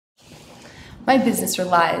My business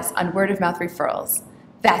relies on word-of-mouth referrals.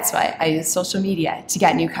 That's why I use social media to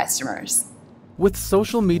get new customers. With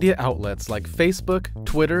social media outlets like Facebook,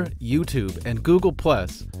 Twitter, YouTube, and Google+,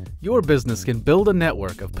 your business can build a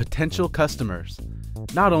network of potential customers.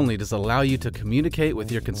 Not only does it allow you to communicate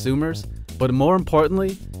with your consumers, but more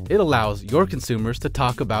importantly, it allows your consumers to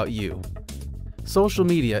talk about you. Social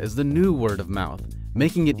media is the new word of mouth,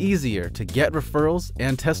 making it easier to get referrals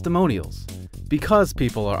and testimonials. Because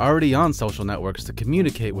people are already on social networks to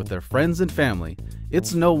communicate with their friends and family,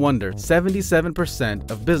 it's no wonder 77%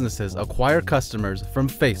 of businesses acquire customers from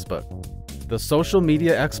Facebook. The social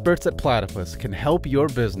media experts at Platypus can help your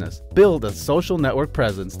business build a social network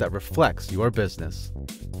presence that reflects your business.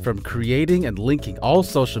 From creating and linking all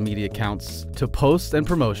social media accounts to posts and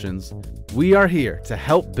promotions, we are here to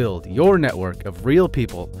help build your network of real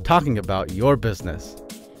people talking about your business.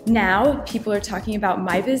 Now, people are talking about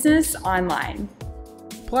my business online.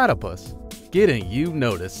 Platypus, getting you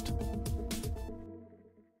noticed.